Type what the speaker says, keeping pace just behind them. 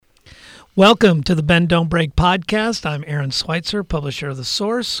Welcome to the Bend Don't Break podcast. I'm Aaron Schweitzer, publisher of The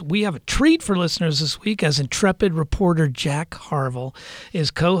Source. We have a treat for listeners this week as intrepid reporter Jack Harville is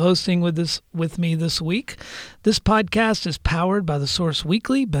co-hosting with me this week. This podcast is powered by The Source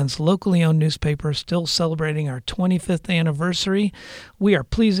Weekly, Bend's locally owned newspaper, still celebrating our 25th anniversary. We are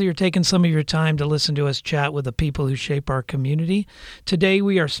pleased that you're taking some of your time to listen to us chat with the people who shape our community. Today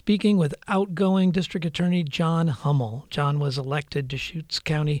we are speaking with outgoing District Attorney John Hummel. John was elected Deschutes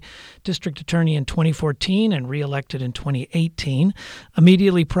County District Attorney in 2014 and re-elected in 2018.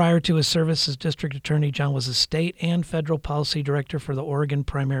 Immediately prior to his service as District Attorney, John was a state and federal policy director for the Oregon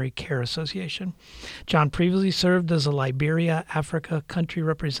Primary Care Association. John previously served as a Liberia, Africa country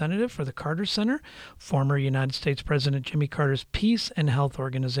representative for the Carter Center, former United States President Jimmy Carter's Peace and Health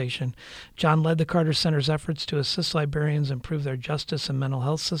Organization. John led the Carter Center's efforts to assist Liberians improve their justice and mental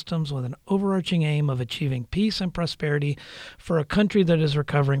health systems with an overarching aim of achieving peace and prosperity for a country that is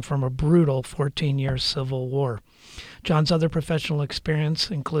recovering from a brutal 14-year civil war. John's other professional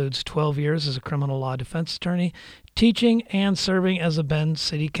experience includes 12 years as a criminal law defense attorney, teaching, and serving as a Bend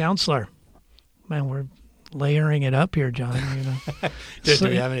city councilor. Man, we're layering it up here, John. Do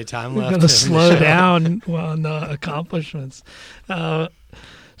we have any time left? We're going to slow down on the accomplishments.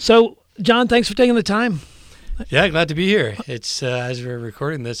 So, John, thanks for taking the time. Yeah, glad to be here. It's as we're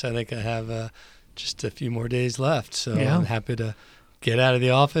recording this, I think I have just a few more days left, so yeah. I'm happy to get out of the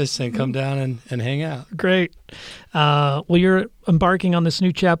office and come down and hang out. Great. Well, you're embarking on this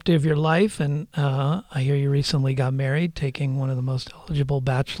new chapter of your life, and I hear you recently got married, taking one of the most eligible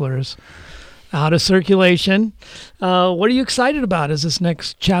bachelors out of circulation. What are you excited about as this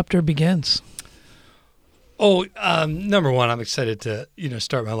next chapter begins? Oh, number one, I'm excited to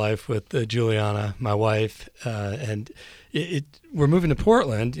start my life with Juliana, my wife, and we're moving to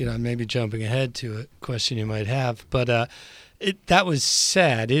Portland. I may be jumping ahead to a question you might have, but that was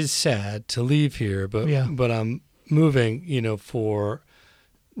sad. It is sad to leave here, but I'm moving, for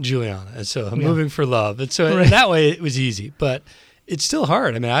Juliana, and so I'm moving for love, and so in that way it was easy, but it's still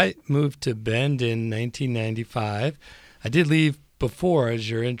hard. I mean, I moved to Bend in 1995. I did leave before, as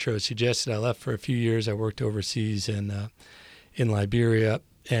your intro suggested. I left for a few years. I worked overseas in Liberia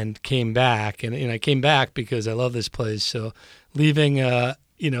and came back, and I came back because I love this place. So leaving,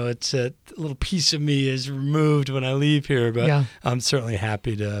 it's a little piece of me is removed when I leave here, but I'm certainly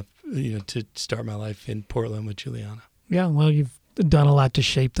happy to start my life in Portland with Juliana. Yeah, well, you've done a lot to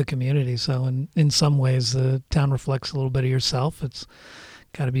shape the community. So in some ways, the town reflects a little bit of yourself. It's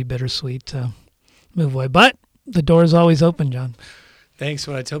got to be bittersweet to move away. But the door is always open, John. Thanks.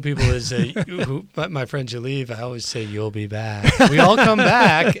 What I tell people is my friends you leave, I always say, you'll be back. We all come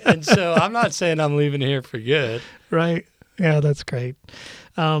back. And so I'm not saying I'm leaving here for good. Right. Yeah, that's great.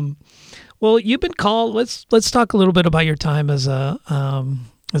 Well, you've been called. Let's talk a little bit about your time as a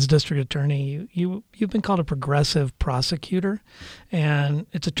district attorney. You've been called a progressive prosecutor, and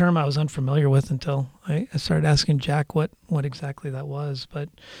it's a term I was unfamiliar with until I started asking Jack what exactly that was. But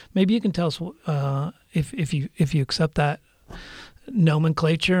maybe you can tell us if you accept that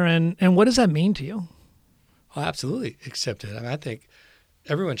nomenclature, and what does that mean to you? Well, absolutely accept it. I mean, I think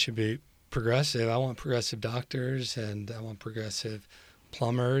everyone should be progressive. I want progressive doctors, and I want progressive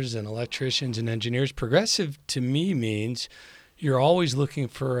plumbers and electricians and engineers. Progressive to me means you're always looking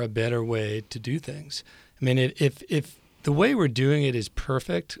for a better way to do things. I mean, if the way we're doing it is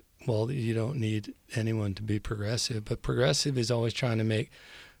perfect, well, you don't need anyone to be progressive. But progressive is always trying to make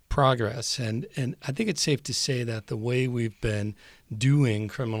progress. And I think it's safe to say that the way we've been doing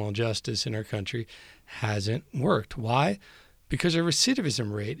criminal justice in our country hasn't worked. Why? Because our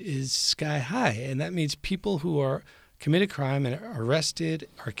recidivism rate is sky high. And that means people who are committed crime and are arrested,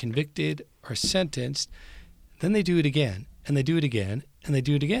 are convicted, are sentenced, then they do it again. And they do it again, and they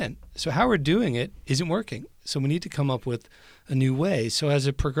do it again. So how we're doing it isn't working. So we need to come up with a new way. So as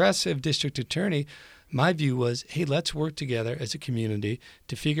a progressive district attorney, my view was, hey, let's work together as a community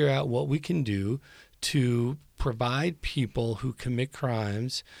to figure out what we can do to provide people who commit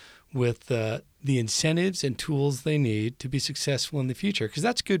crimes with the incentives and tools they need to be successful in the future. Because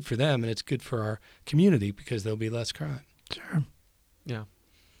that's good for them, and it's good for our community because there'll be less crime. Sure. Yeah.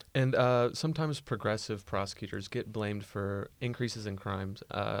 And sometimes progressive prosecutors get blamed for increases in crimes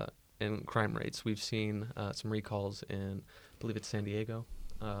and crime rates. We've seen some recalls in, I believe it's San Diego.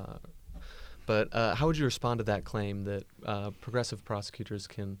 But how would you respond to that claim that progressive prosecutors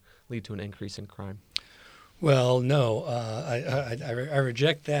can lead to an increase in crime? Well, no, I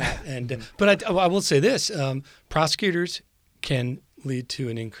reject that. But I will say this: prosecutors can lead to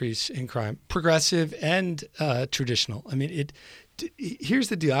an increase in crime, progressive and traditional. I mean, here's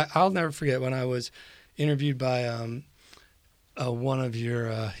the deal. I'll never forget when I was interviewed by one of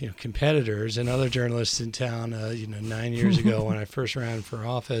your competitors, another journalist in town, 9 years ago when I first ran for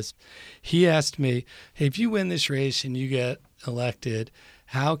office, he asked me, hey, if you win this race and you get elected,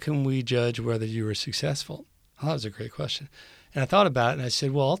 how can we judge whether you were successful? Oh, that was a great question. And I thought about it, and I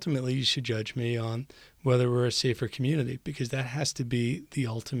said, well, ultimately, you should judge me on whether we're a safer community, because that has to be the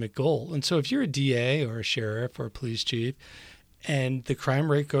ultimate goal. And so if you're a DA or a sheriff or a police chief and the crime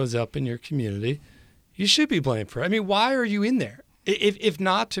rate goes up in your community, you should be blamed for it. I mean, why are you in there? If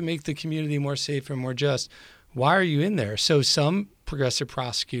not to make the community more safe and more just, why are you in there? So some progressive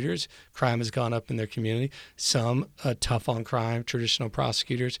prosecutors, crime has gone up in their community. Some tough on crime, traditional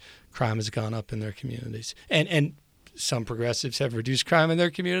prosecutors, crime has gone up in their communities. And some progressives have reduced crime in their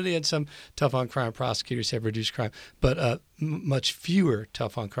community, and some tough on crime prosecutors have reduced crime. But much fewer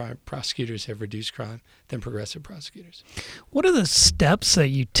tough on crime prosecutors have reduced crime than progressive prosecutors. What are the steps that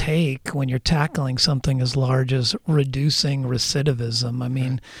you take when you're tackling something as large as reducing recidivism? I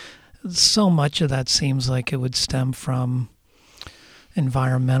mean, so much of that seems like it would stem from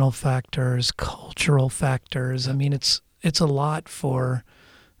environmental factors, cultural factors. I mean, it's a lot for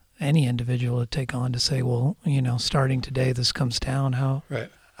any individual to take on to say, well, starting today, this comes down.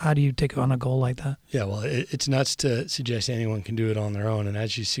 How do you take on a goal like that? Yeah, well, it's nuts to suggest anyone can do it on their own. And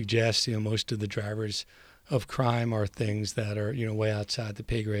as you suggest, most of the drivers of crime are things that are, way outside the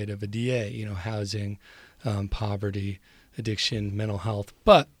pay grade of a DA, housing, poverty, addiction, mental health.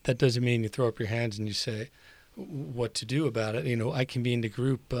 But that doesn't mean you throw up your hands and you say what to do about it. I convened a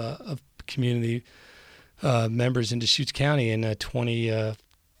group of community members in Deschutes County in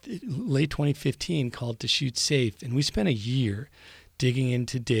late 2015 called Deschutes Safe. And we spent a year digging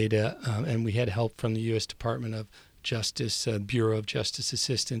into data, and we had help from the U.S. Department of Justice, Bureau of Justice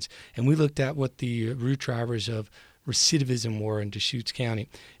Assistance. And we looked at what the root drivers of recidivism were in Deschutes County.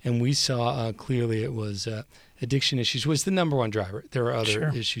 And we saw clearly it was addiction issues was the number one driver. There are other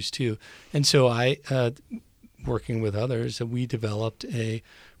issues too. And so I, working with others, we developed a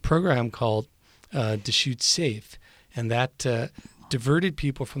program called Deschutes Safe. And that diverted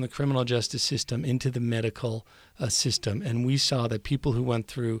people from the criminal justice system into the medical system. And we saw that people who went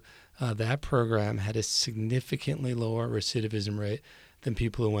through that program had a significantly lower recidivism rate than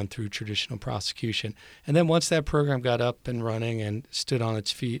people who went through traditional prosecution. And then once that program got up and running and stood on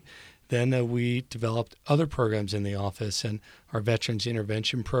its feet, then we developed other programs in the office. And our Veterans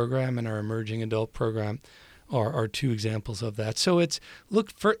Intervention Program and our Emerging Adult Program are two examples of that. So it's going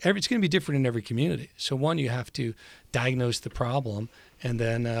to be different in every community. So one, you have to diagnose the problem and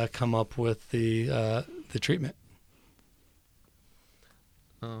then come up with the treatment.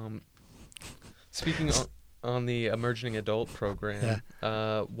 Speaking on the Emerging Adult Program,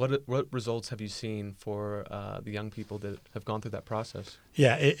 what results have you seen for the young people that have gone through that process?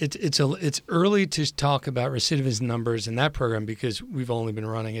 Yeah, it's early to talk about recidivism numbers in that program because we've only been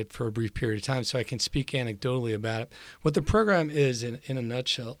running it for a brief period of time, so I can speak anecdotally about it. What the program is, in a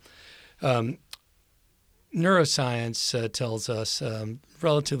nutshell, neuroscience tells us,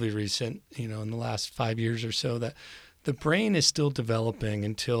 relatively recent, in the last 5 years or so, that the brain is still developing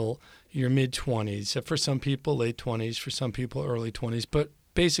until your mid-20s. For some people, late 20s. For some people, early 20s. But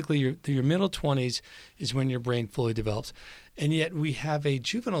basically, your middle 20s is when your brain fully develops. And yet we have a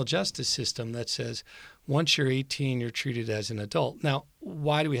juvenile justice system that says once you're 18, you're treated as an adult. Now,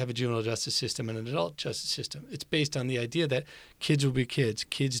 why do we have a juvenile justice system and an adult justice system? It's based on the idea that kids will be kids.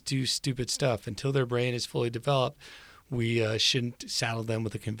 Kids do stupid stuff until their brain is fully developed. We shouldn't saddle them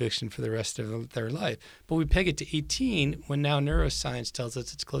with a conviction for the rest of their life. But we peg it to 18 when now neuroscience tells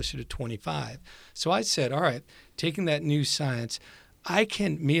us it's closer to 25. So I said, all right, taking that new science,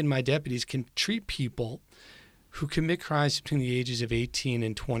 me and my deputies can treat people who commit crimes between the ages of 18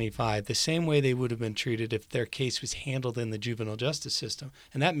 and 25 the same way they would have been treated if their case was handled in the juvenile justice system.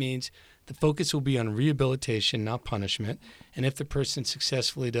 And that means the focus will be on rehabilitation, not punishment. And if the person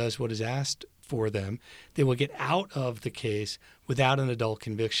successfully does what is asked for them, they will get out of the case without an adult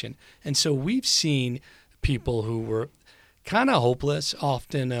conviction. And so we've seen people who were kind of hopeless,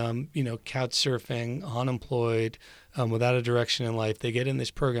 often, couch surfing, unemployed, without a direction in life. They get in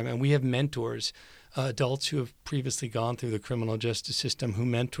this program, and we have mentors, adults who have previously gone through the criminal justice system who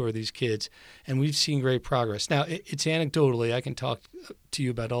mentor these kids, and we've seen great progress. Now, it's anecdotally. I can talk to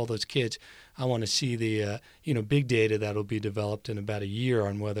you about all those kids. I want to see the big data that'll be developed in about a year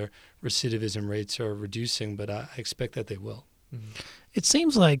on whether recidivism rates are reducing, but I expect that they will. Mm-hmm. It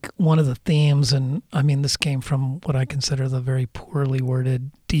seems like one of the themes, and I mean this came from what I consider the very poorly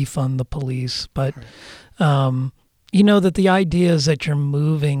worded defund the police, but that the idea is that you're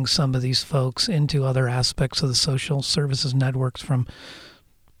moving some of these folks into other aspects of the social services networks, from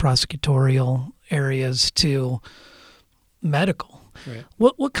prosecutorial areas to medical. Right.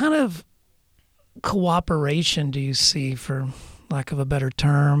 What kind of cooperation do you see, for lack of a better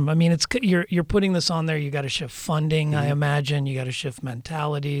term? I mean, you're putting this on there. You got to shift funding, I imagine. You got to shift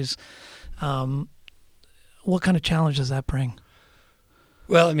mentalities. What kind of challenge does that bring?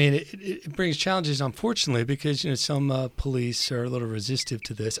 Well, I mean, it brings challenges, unfortunately, because some police are a little resistive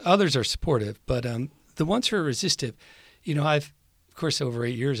to this. Others are supportive, but the ones who are resistive, of course, over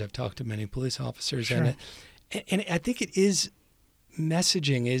 8 years, I've talked to many police officers, Sure. and I think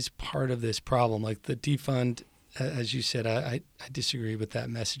messaging is part of this problem. Like the defund, as you said, I disagree with that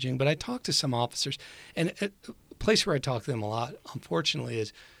messaging, but I talk to some officers, and a place where I talk to them a lot, unfortunately,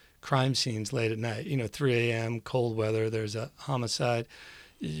 is crime scenes late at night. 3 a.m., cold weather, there's a homicide.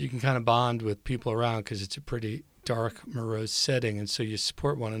 You can kind of bond with people around because it's a pretty dark, morose setting, and so you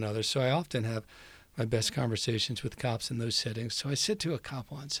support one another. So I often have my best conversations with cops in those settings. So I said to a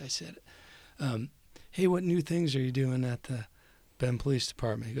cop once, I said, hey, what new things are you doing at the Bend Police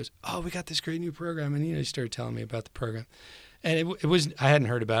Department? He goes, oh, we got this great new program. And he started telling me about the program. And it was, I hadn't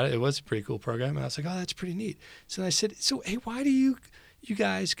heard about it. It was a pretty cool program. And I was like, oh, that's pretty neat. So I said, so, hey, why do you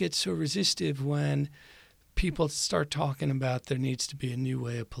guys get so resistive when people start talking about there needs to be a new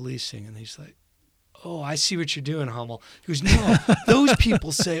way of policing? And he's like, oh, I see what you're doing, Hummel. He goes, no, those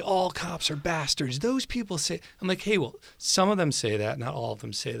people say all cops are bastards. Those people say, I'm like, hey, well, some of them say that, not all of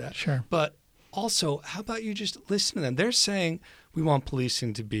them say that. Sure. But also, how about you just listen to them? They're saying we want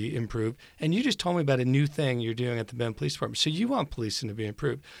policing to be improved. And you just told me about a new thing you're doing at the Bend Police Department. So you want policing to be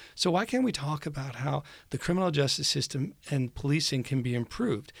improved. So why can't we talk about how the criminal justice system and policing can be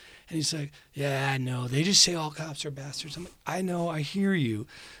improved? And he's like, yeah, no, they just say all cops are bastards. I'm like, I know, I hear you,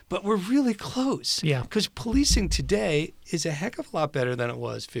 but we're really close. Yeah. Because policing today is a heck of a lot better than it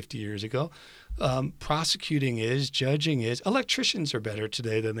was 50 years ago. Prosecuting is, judging is, electricians are better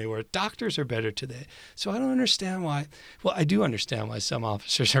today than they were. Doctors are better today. So I don't understand why. Well, I do understand why some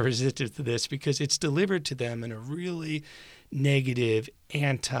officers are resistant to this, because it's delivered to them in a really negative,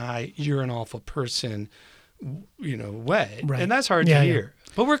 you're an awful person, way. Right. And that's hard to hear.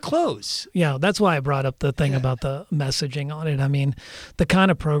 But we're close. Yeah, that's why I brought up the thing about the messaging on it. I mean, the kind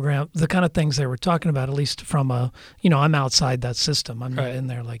of things they were talking about, at least from I'm outside that system. I'm not in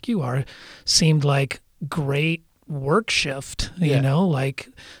there like you are. Seemed like great work shift, like,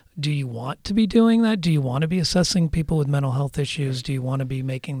 do you want to be doing that? Do you want to be assessing people with mental health issues? Do you want to be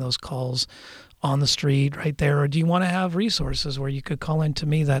making those calls on the street right there? Or do you want to have resources where you could call in? To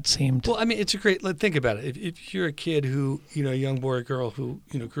me, that seemed... Well, I mean, it's a great... Think about it. If you're a kid who, a young boy or girl who,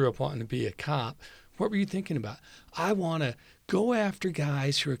 grew up wanting to be a cop, what were you thinking about? I want to go after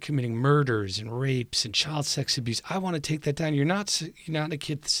guys who are committing murders and rapes and child sex abuse. I want to take that down. You're not a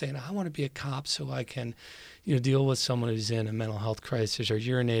kid saying, I want to be a cop so I can, deal with someone who's in a mental health crisis or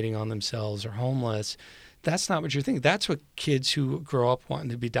urinating on themselves or homeless. That's not what you're thinking. That's what kids who grow up wanting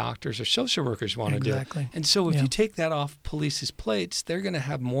to be doctors or social workers want to do. Exactly. And so if you take that off police's plates, they're going to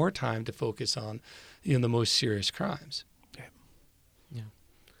have more time to focus on, the most serious crimes. Yeah.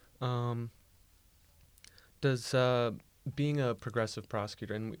 Does being a progressive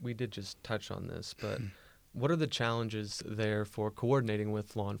prosecutor, and we did just touch on this, but what are the challenges there for coordinating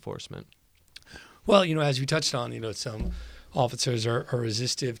with law enforcement? Well, as we touched on, some officers are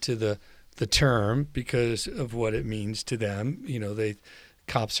resistive to the term because of what it means to them.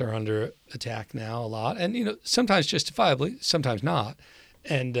 Cops are under attack now a lot, and sometimes justifiably, sometimes not.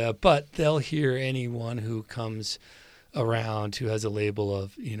 And but they'll hear anyone who comes around who has a label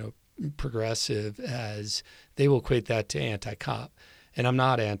of progressive, as they will equate that to anti-cop. And I'm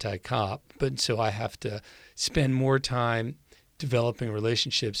not anti-cop, but so I have to spend more time developing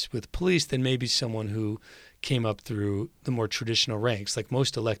relationships with police than maybe someone who came up through the more traditional ranks. Like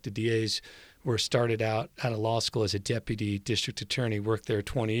most elected DAs were started out at a law school as a deputy district attorney, worked there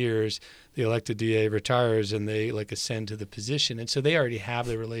 20 years. The elected DA retires and they ascend to the position. And so they already have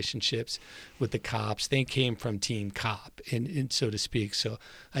the relationships with the cops. They came from team cop, and so to speak. So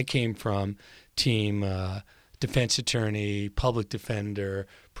I came from team defense attorney, public defender,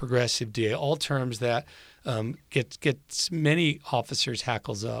 progressive DA, all terms that gets many officers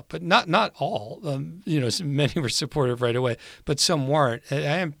hackles up, but not all. Many were supportive right away, but some weren't. I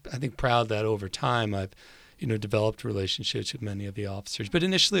am, I think, proud that over time I've, developed relationships with many of the officers. But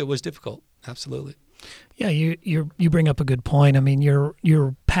initially it was difficult. Absolutely. Yeah, you bring up a good point. I mean,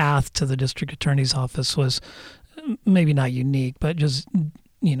 your path to the district attorney's office was maybe not unique, but just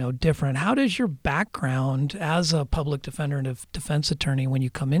different. How does your background as a public defender and a defense attorney, when you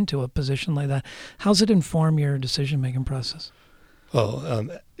come into a position like that, how's it inform your decision-making process? Oh,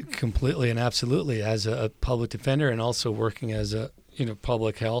 completely and absolutely. As a public defender and also working as a,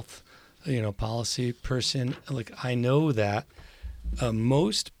 public health policy person. Like, I know that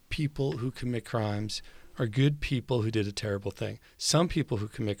most people who commit crimes are good people who did a terrible thing. Some people who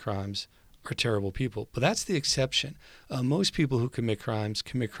commit crimes are terrible people, but that's the exception. Most people who commit crimes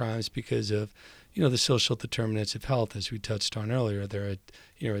because of, the social determinants of health, as we touched on earlier, their,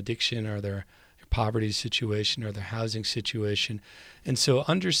 addiction or their poverty situation or their housing situation. And so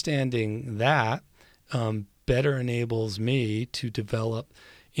understanding that better enables me to develop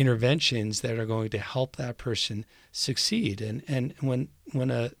interventions that are going to help that person succeed. And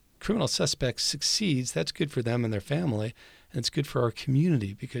when a criminal suspect succeeds, that's good for them and their family, and it's good for our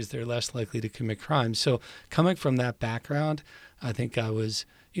community because they're less likely to commit crimes. So coming from that background, I think I was,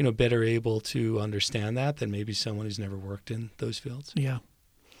 better able to understand that than maybe someone who's never worked in those fields. Yeah.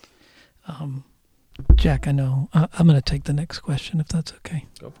 Jack, I know I'm going to take the next question if that's okay.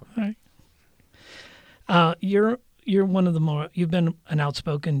 Go for it. All right. You're one of the more. You've been an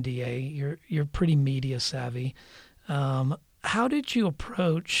outspoken DA. You're pretty media savvy. How did you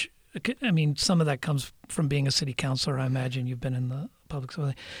approach? I mean, some of that comes from being a city councilor. I imagine you've been in the public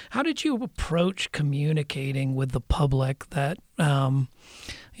spotlight. How did you approach communicating with the public that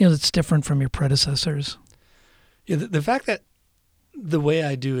that's different from your predecessors? Yeah, the fact that the way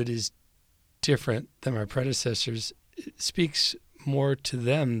I do it is different than my predecessors speaks more to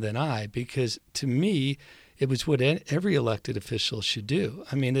them than I, because to me, it was what every elected official should do.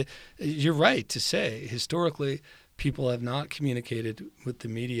 I mean, you're right to say historically people have not communicated with the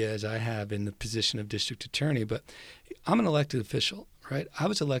media as I have in the position of district attorney, but I'm an elected official, right? I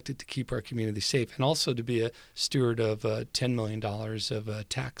was elected to keep our community safe and also to be a steward of $10 million of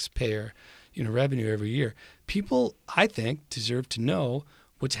taxpayer revenue every year. People, I think, deserve to know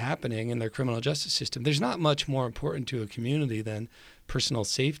what's happening in their criminal justice system. There's not much more important to a community than personal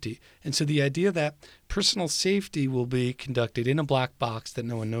safety. And so the idea that personal safety will be conducted in a black box that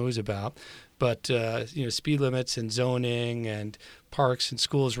no one knows about, but speed limits and zoning and parks and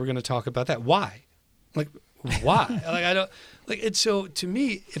schools, we're going to talk about that. Why? Like, why? And so to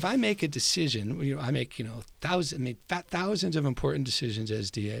me, if I make a decision, I make thousands of important decisions as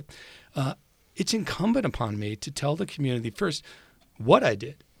DA. It's incumbent upon me to tell the community first what I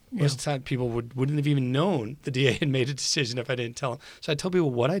did. Most of the time, people wouldn't have even known the DA had made a decision if I didn't tell them. So I tell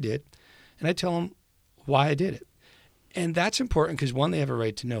people what I did, and I tell them why I did it. And that's important because, one, they have a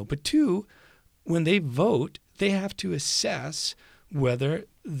right to know. But two, when they vote, they have to assess whether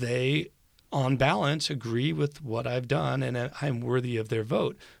they, on balance, agree with what I've done and I'm worthy of their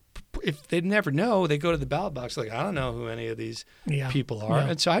vote. If they never know, they go to the ballot box like, I don't know who any of these people are.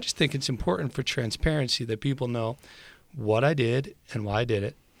 And so I just think it's important for transparency that people know what I did and why I did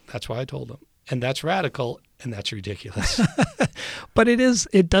it. That's why I told them. And that's radical and that's ridiculous. But it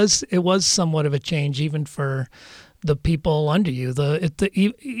was somewhat of a change even for the people under you,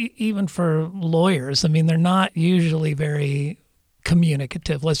 even for lawyers. I mean, they're not usually very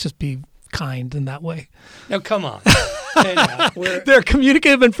communicative. Let's just be kind in that way. Now, come on. They're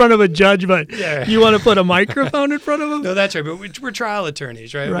communicative in front of a judge, but you want to put a microphone in front of them? No, that's right. But we're trial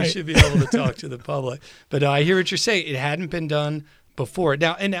attorneys, right? We should be able to talk to the public. But I hear what you're saying. It hadn't been done before.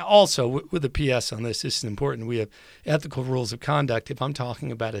 Now, and also with a PS on this is important. We have ethical rules of conduct. If I'm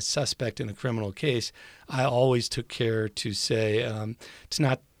talking about a suspect in a criminal case, I always took care to say to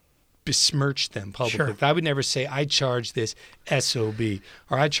not besmirch them publicly. Sure. I would never say, I charge this SOB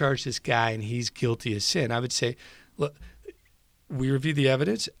or I charge this guy and he's guilty of sin. I would say, look, we review the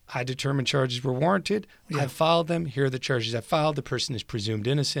evidence. I determined charges were warranted. I filed them. Here are the charges I filed. The person is presumed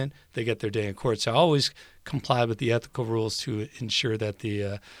innocent. They get their day in court. So I always complied with the ethical rules to ensure that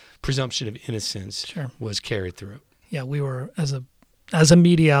the presumption of innocence was carried through. Yeah, we were, as a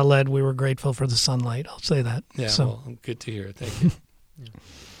media outlet, we were grateful for the sunlight. I'll say that. Yeah, well, good to hear. Thank you.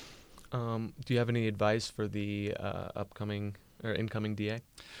 Do you have any advice for the upcoming or incoming DA?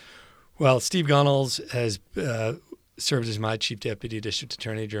 Well, Steve Gunnels has served as my chief deputy district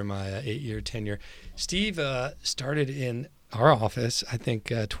attorney during my 8-year tenure. Steve started in our office, I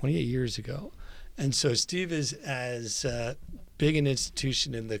think, 28 years ago. And so Steve is as big an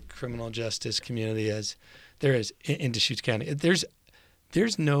institution in the criminal justice community as there is in Deschutes County.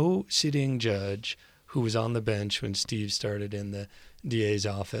 There's no sitting judge who was on the bench when Steve started in the DA's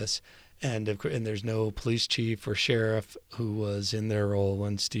office. And there's no police chief or sheriff who was in their role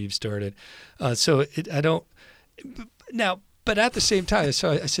when Steve started. But at the same time,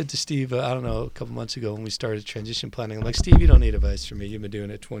 so I said to Steve, I don't know, a couple months ago when we started transition planning, I'm like, Steve, you don't need advice from me. You've been doing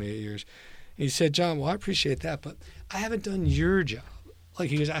it 28 years. And he said, John, well, I appreciate that, but I haven't done your job.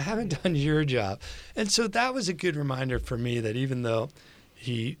 Like he goes, I haven't done your job. And so that was a good reminder for me that even though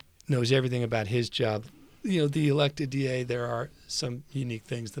he knows everything about his job, the elected DA, there are some unique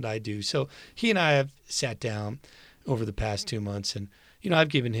things that I do. So he and I have sat down over the past 2 months, and I've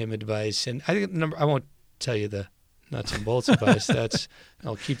given him advice, and I think I won't tell you the nuts and bolts advice.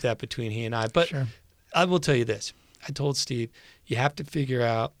 I'll keep that between he and I. But Sure. I will tell you this. I told Steve, you have to figure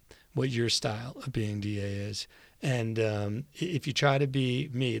out what your style of being DA is. And if you try to be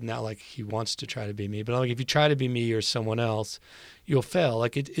me, not like he wants to try to be me, but like if you try to be me or someone else, you'll fail.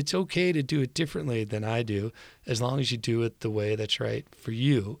 Like it's okay to do it differently than I do, as long as you do it the way that's right for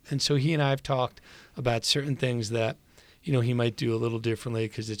you. And so he and I have talked about certain things that, he might do a little differently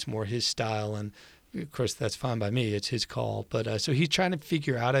because it's more his style. And of course, that's fine by me. It's his call. But so he's trying to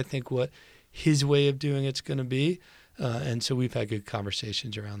figure out, I think, what his way of doing it's going to be. And so we've had good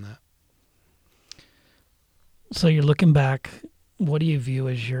conversations around that. So you're looking back, what do you view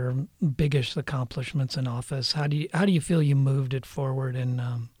as your biggest accomplishments in office? How do you feel you moved it forward? And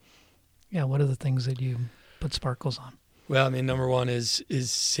what are the things that you put sparkles on? Well, I mean, number one is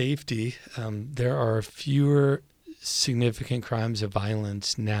safety. There are fewer significant crimes of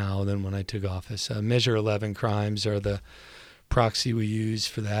violence now than when I took office. Measure 11 crimes are the proxy we use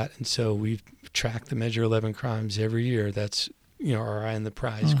for that. And so we've tracked the Measure 11 crimes every year. That's, our eye on the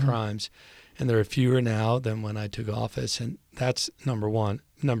prize crimes. And there are fewer now than when I took office. And that's number one.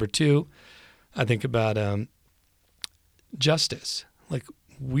 Number two, I think about justice. Like,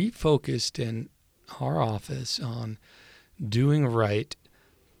 we focused in our office on doing right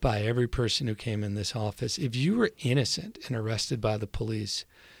by every person who came in this office. If you were innocent and arrested by the police,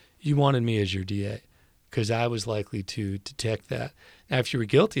 you wanted me as your DA because I was likely to detect that. Now, if you were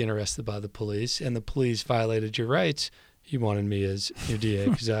guilty and arrested by the police and the police violated your rights, you wanted me as your DA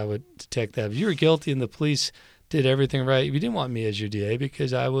because I would detect that. If you were guilty and the police did everything right, you didn't want me as your DA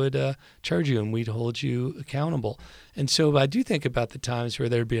because I would charge you and we'd hold you accountable. And so I do think about the times where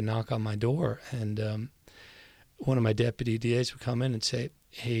there'd be a knock on my door and one of my deputy DAs would come in and say,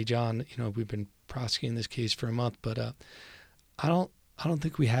 "Hey, John, we've been prosecuting this case for a month, but I don't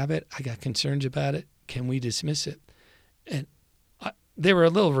think we have it. I got concerns about it. Can we dismiss it?" And they were a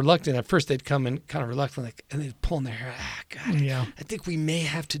little reluctant. At first, they'd come in kind of reluctant, and they'd pull in their hair. God, Yeah. I think we may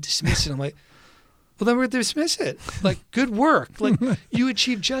have to dismiss it. I'm like, well, then we're going to dismiss it. Like, good work. Like, you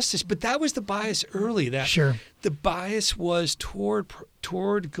achieved justice. But that was the bias early. That Sure. the bias was toward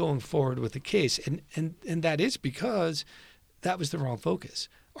going forward with the case. And that is because that was the wrong focus.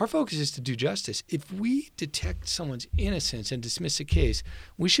 Our focus is to do justice. If we detect someone's innocence and dismiss a case,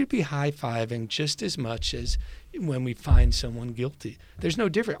 we should be high-fiving just as much as when we find someone guilty. There's no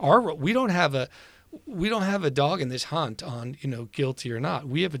difference. We don't have a dog in this hunt on, guilty or not.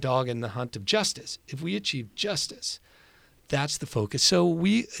 We have a dog in the hunt of justice. If we achieve justice, that's the focus. So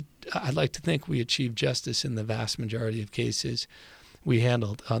I'd like to think we achieved justice in the vast majority of cases we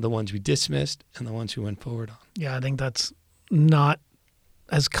handled, the ones we dismissed and the ones we went forward on. Yeah, I think that's not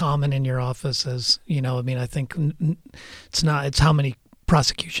as common in your office as, I think it's how many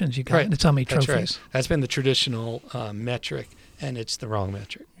prosecutions you got. Right. It's how many That's trophies. right. That's been the traditional metric, and it's the wrong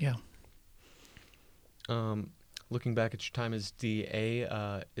metric. Yeah. Looking back at your time as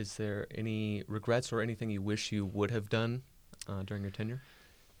DA, is there any regrets or anything you wish you would have done during your tenure?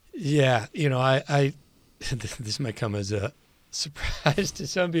 Yeah, I this might come as a surprise to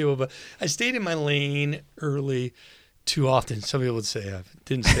some people, but I stayed in my lane early too often. Some people would say I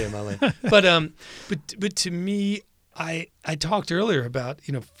didn't stay in my lane, but to me, I talked earlier about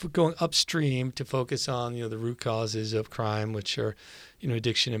going upstream to focus on the root causes of crime, which are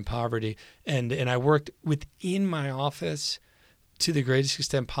addiction and poverty, and I worked within my office to the greatest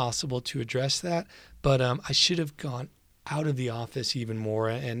extent possible to address that. But I should have gone out of the office even more,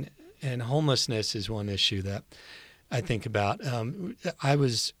 and homelessness is one issue that I think about.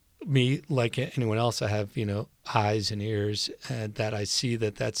 Me, like anyone else, I have, eyes and ears, and that I see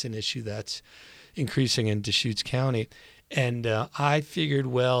that's an issue that's increasing in Deschutes County. And I figured,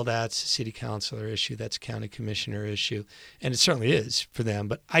 well, that's a city councilor issue, that's a county commissioner issue, and it certainly is for them.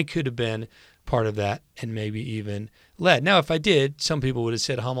 But I could have been part of that and maybe even led. Now, if I did, some people would have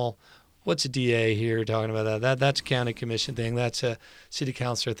said, Hummel, what's a DA here talking about that? That's a county commission thing. That's a city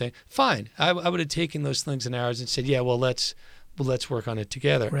councilor thing. Fine. I would have taken those slings and arrows and said, yeah, well, let's work on it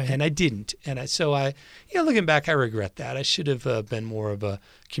together. Right. And I didn't. And so looking back, I regret that. I should have been more of a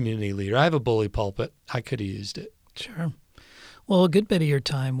community leader. I have a bully pulpit. I could have used it. Sure. Well, a good bit of your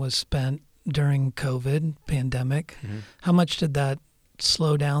time was spent during COVID pandemic. Mm-hmm. How much did that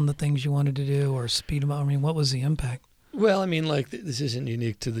slow down the things you wanted to do or speed them up? I mean, what was the impact? Well, this isn't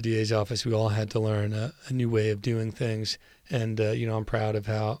unique to the DA's office. We all had to learn a new way of doing things. And, I'm proud of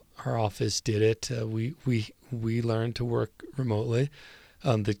how our office did it. We learned to work remotely.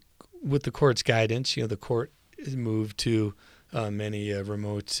 The with the court's guidance, the court has moved to many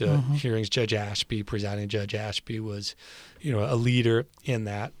remote hearings. Presiding Judge Ashby was, a leader in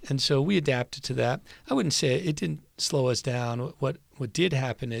that. And so we adapted to that. I wouldn't say it didn't slow us down. What did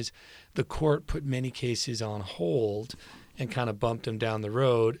happen is the court put many cases on hold and kind of bumped them down the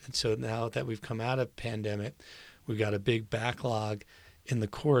road. And so now that we've come out of pandemic, we've got a big backlog in the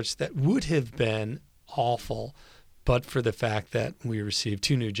courts that would have been awful but for the fact that we received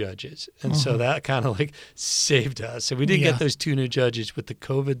 2 new judges. And so that kind of saved us. If we didn't get those 2 new judges with the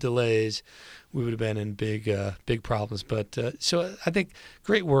COVID delays, we would have been in big problems. But so I think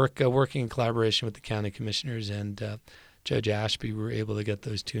great work working in collaboration with the county commissioners and Judge Ashby. We were able to get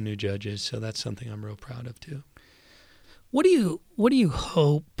those 2 new judges. So that's something I'm real proud of too. What do you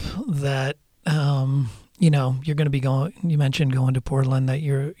hope that you're going to be going? You mentioned going to Portland, that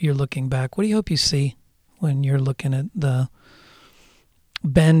you're looking back. What do you hope you see when you're looking at the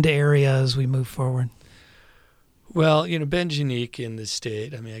Bend area as we move forward? Well, Bend's unique in the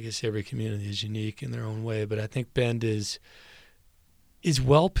state. I mean, I guess every community is unique in their own way, but I think Bend is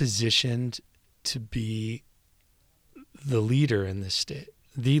well positioned to be the leader in this state.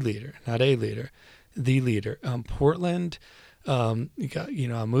 The leader, not a leader, the leader. Portland, I'm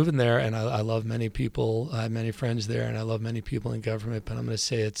moving there, and I love many people. I have many friends there, and I love many people in government, but I'm going to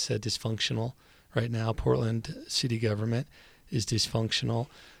say it's dysfunctional. Right now, Portland city government is dysfunctional.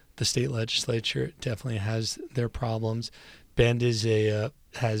 The state legislature definitely has their problems. Bend has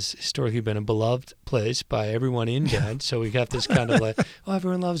historically been a beloved place by everyone in Bend. So we got this kind of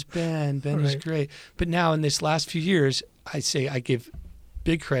everyone loves Bend. Bend is great. But now in this last few years, I give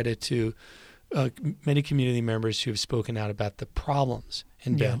big credit to many community members who have spoken out about the problems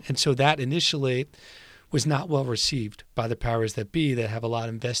in Bend. And so that initially was not well received by the powers that be that have a lot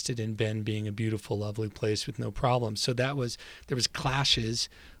invested in Bend being a beautiful, lovely place with no problems. So there was clashes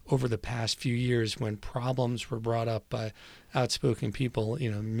over the past few years when problems were brought up by outspoken people,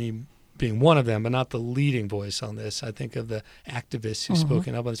 me being one of them, but not the leading voice on this. I think of the activists who've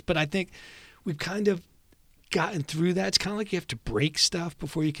spoken up on this. But I think we've kind of gotten through that. It's kind of like you have to break stuff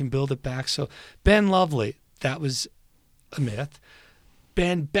before you can build it back. So Bend lovely, that was a myth.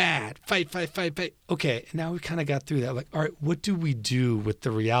 Bend bad, fight. Okay, and now we kind of got through that. All right, what do we do with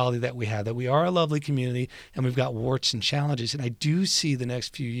the reality that we have, that we are a lovely community and we've got warts and challenges? And I do see the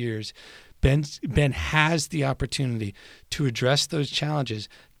next few years, Bend has the opportunity to address those challenges,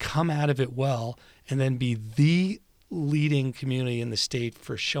 come out of it well, and then be the leading community in the state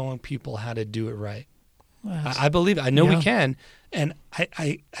for showing people how to do it right. Well, I believe it. I know we can, and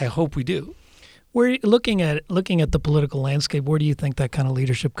I hope we do. We're looking at the political landscape. Where do you think that kind of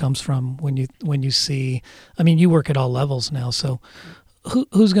leadership comes from when you see? I mean, you work at all levels now, so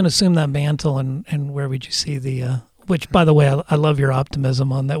who's going to assume that mantle, and where would you see the? Which, by the way, I love your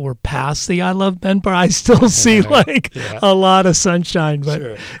optimism on that. We're past the I love Bend part. I still see a lot of sunshine, but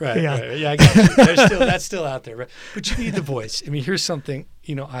sure. Right. I got you. That's still out there, right? But you need the voice. I mean, here's something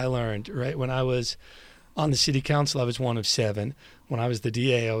I learned right when I was on the city council. I was one of 7. When I was the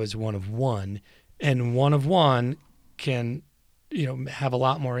DA, I was one of 1. And one of 1 can, have a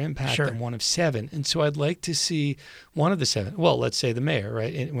lot more impact than one of 7. And so I'd like to see one of the 7. Well, let's say the mayor,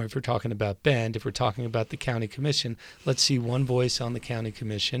 right? And if we're talking about Bend, if we're talking about the county commission, let's see one voice on the county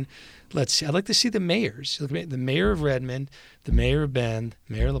commission. I'd like to see the mayors, the mayor of Redmond, the mayor of Bend,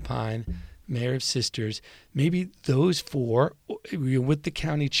 Mayor Lapine, Mayor of Sisters, maybe those 4 with the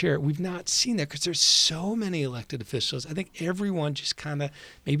county chair. We've not seen that because there's so many elected officials. I think everyone just kind of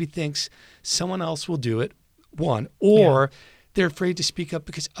maybe thinks someone else will do it, or they're afraid to speak up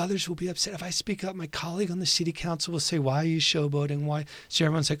because others will be upset. If I speak up, my colleague on the city council will say, why are you showboating? Why? So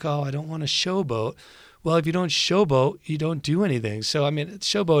everyone's like, oh, I don't want to showboat. Well, if you don't showboat, you don't do anything. So, I mean,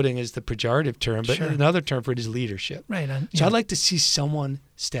 showboating is the pejorative term, but another term for it is leadership. Right. So I'd like to see someone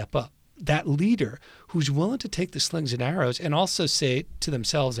step up. That leader who's willing to take the slings and arrows and also say to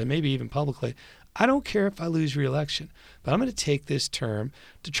themselves and maybe even publicly, I don't care if I lose re-election, but I'm going to take this term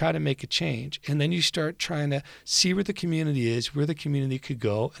to try to make a change. And then you start trying to see where the community is, where the community could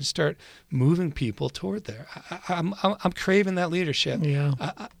go, and start moving people toward there. I'm craving that leadership. Yeah.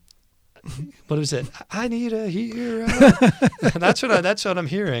 What was it? I need a hero. That's what I'm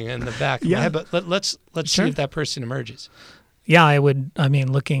hearing in the back of my head. But let's see if that person emerges. Yeah, I would. I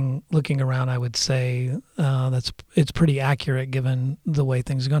mean, looking around, I would say it's pretty accurate given the way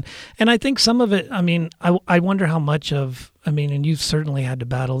things are going. And I think some of it. I mean, I wonder how much of. I mean, and you've certainly had to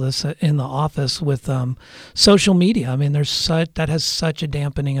battle this in the office with social media. I mean, that has such a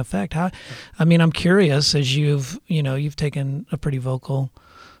dampening effect. I mean, I'm curious as you've taken a pretty vocal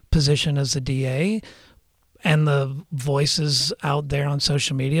position as the DA. and the voices out there on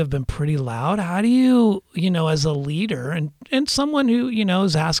social media have been pretty loud. How do you, as a leader and someone who,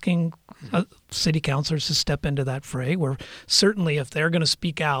 is asking city councilors to step into that fray, where certainly if they're going to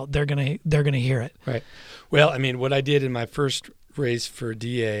speak out, they're going to hear it. Right. Well, I mean, what I did in my first race for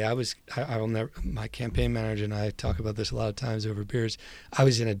DA, I will never, my campaign manager and I talk about this a lot of times over beers. I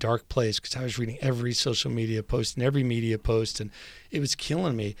was in a dark place because I was reading every social media post and every media post, and it was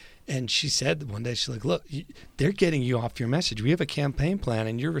killing me. And she said one day, she's like, look, they're getting you off your message. We have a campaign plan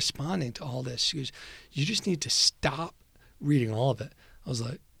and you're responding to all this. She goes, you just need to stop reading all of it. I was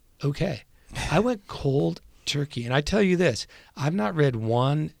like, okay. I went cold turkey. And I tell you this, I've not read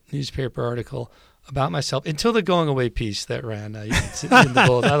one newspaper article about myself until the going away piece that ran in the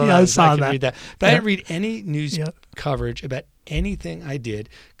Bulletin. I don't know if I can read that. But I didn't read any news coverage about anything I did,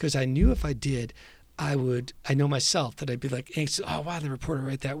 because I knew if I did, I know myself that I'd be like, oh, why did the reporter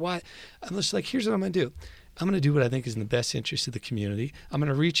write that? Why? I'm just like, here's what I'm going to do. I'm going to do what I think is in the best interest of the community. I'm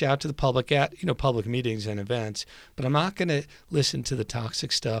going to reach out to the public at, public meetings and events, but I'm not going to listen to the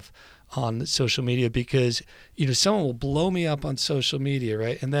toxic stuff on social media, because, someone will blow me up on social media,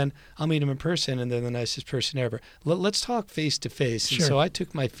 right? And then I'll meet them in person and they're the nicest person ever. Let's talk face to face. Sure. And so I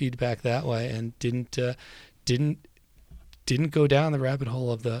took my feedback that way and didn't go down the rabbit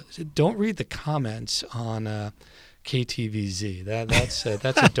hole of don't read the comments on KTVZ. That's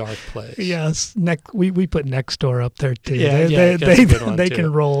a dark place. Yes, we put Nextdoor up there too. Yeah, they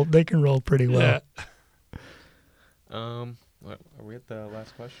can roll pretty well. Yeah. Are we at the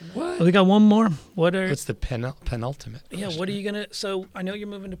last question? What? Well, we got one more. What's the penultimate question? Yeah, what are you gonna? So I know you're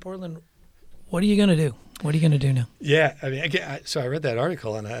moving to Portland. What are you gonna do? What are you gonna do now? Yeah, I mean, so I read that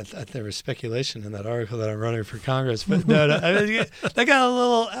article, and there was speculation in that article that I'm running for Congress. But no, I mean, I got a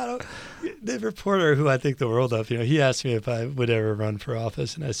little. The reporter, who I think the world of, he asked me if I would ever run for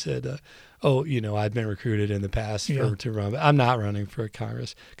office, and I said, I've been recruited in the past to run, but I'm not running for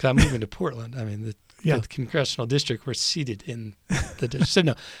Congress because I'm moving to Portland. I mean, the congressional district, we're seated in the district. So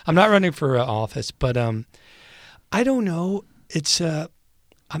no, I'm not running for office, but I don't know. It's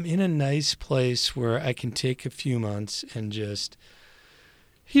I'm in a nice place where I can take a few months and just,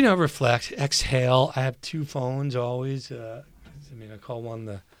 reflect, exhale. I have two phones always. I call one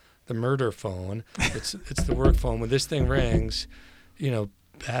the murder phone. It's the work phone. When this thing rings,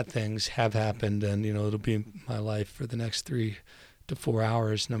 bad things have happened, and it'll be my life for the next 3 to 4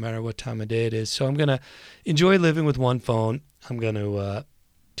 hours, no matter what time of day it is. So I'm gonna enjoy living with one phone. I'm gonna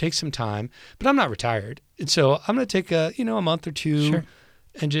take some time, but I'm not retired, and so I'm gonna take a month or two. Sure.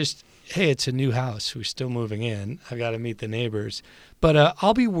 And just, hey, it's a new house. We're still moving in. I've got to meet the neighbors. But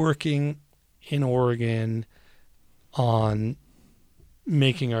I'll be working in Oregon on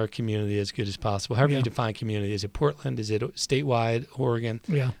making our community as good as possible. However you define community. Is it Portland? Is it statewide, Oregon?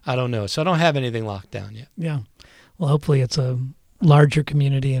 Yeah. I don't know. So I don't have anything locked down yet. Yeah. Well, hopefully it's a larger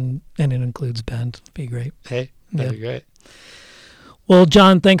community and it includes Bend. It'd be great. Hey, that'd be great. Well,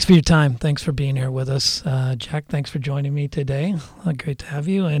 John, thanks for your time. Thanks for being here with us. Jack, thanks for joining me today. Great to have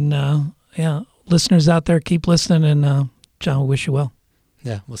you. And listeners out there, keep listening. And John, we wish you well.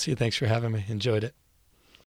 Yeah, we'll see you. Thanks for having me. Enjoyed it.